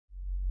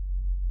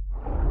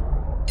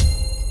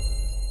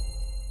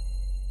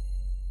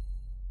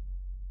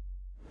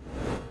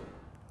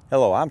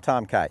Hello, I'm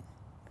Tom Kite.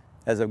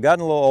 As I've gotten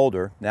a little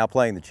older, now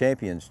playing the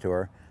Champions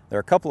Tour, there are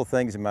a couple of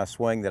things in my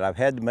swing that I've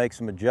had to make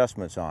some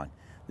adjustments on.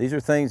 These are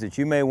things that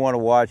you may want to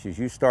watch as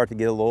you start to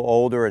get a little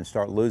older and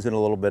start losing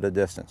a little bit of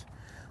distance.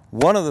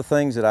 One of the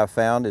things that I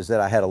found is that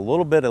I had a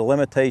little bit of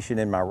limitation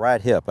in my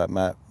right hip.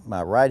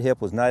 My right hip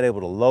was not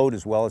able to load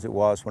as well as it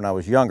was when I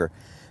was younger.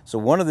 So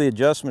one of the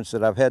adjustments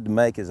that I've had to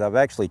make is I've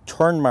actually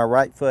turned my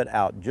right foot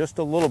out just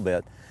a little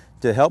bit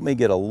to help me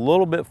get a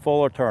little bit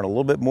fuller turn, a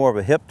little bit more of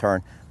a hip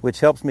turn,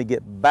 which helps me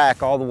get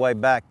back all the way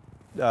back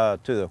to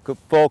the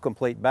full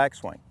complete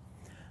backswing.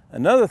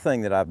 Another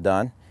thing that I've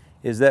done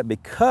is that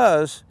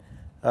because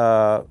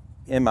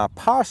in my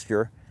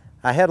posture,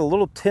 I had a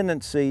little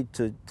tendency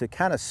to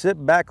kind of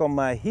sit back on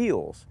my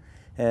heels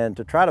and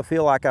to try to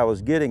feel like I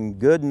was getting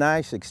good,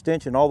 nice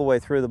extension all the way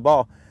through the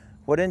ball.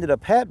 What ended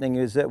up happening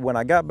is that when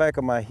I got back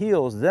on my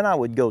heels, then I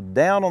would go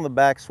down on the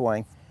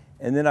backswing,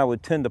 and then I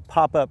would tend to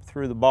pop up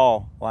through the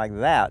ball like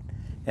that.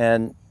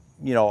 And,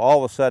 you know,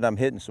 all of a sudden I'm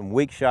hitting some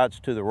weak shots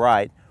to the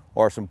right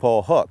or some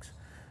pull hooks.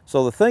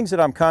 So the things that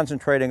I'm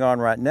concentrating on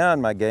right now in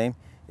my game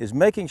is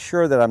making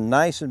sure that I'm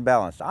nice and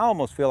balanced. I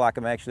almost feel like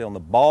I'm actually on the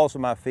balls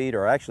of my feet,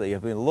 or actually a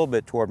little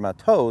bit toward my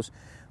toes,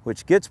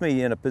 which gets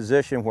me in a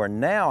position where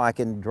now I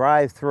can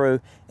drive through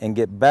and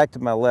get back to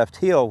my left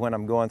heel when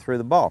I'm going through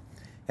the ball.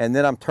 And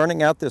then I'm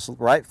turning out this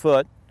right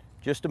foot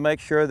just to make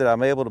sure that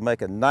I'm able to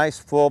make a nice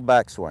full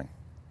backswing.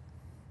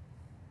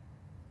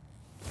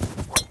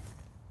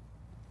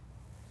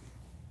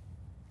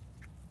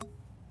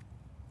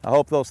 I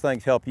hope those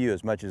things help you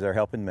as much as they're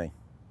helping me.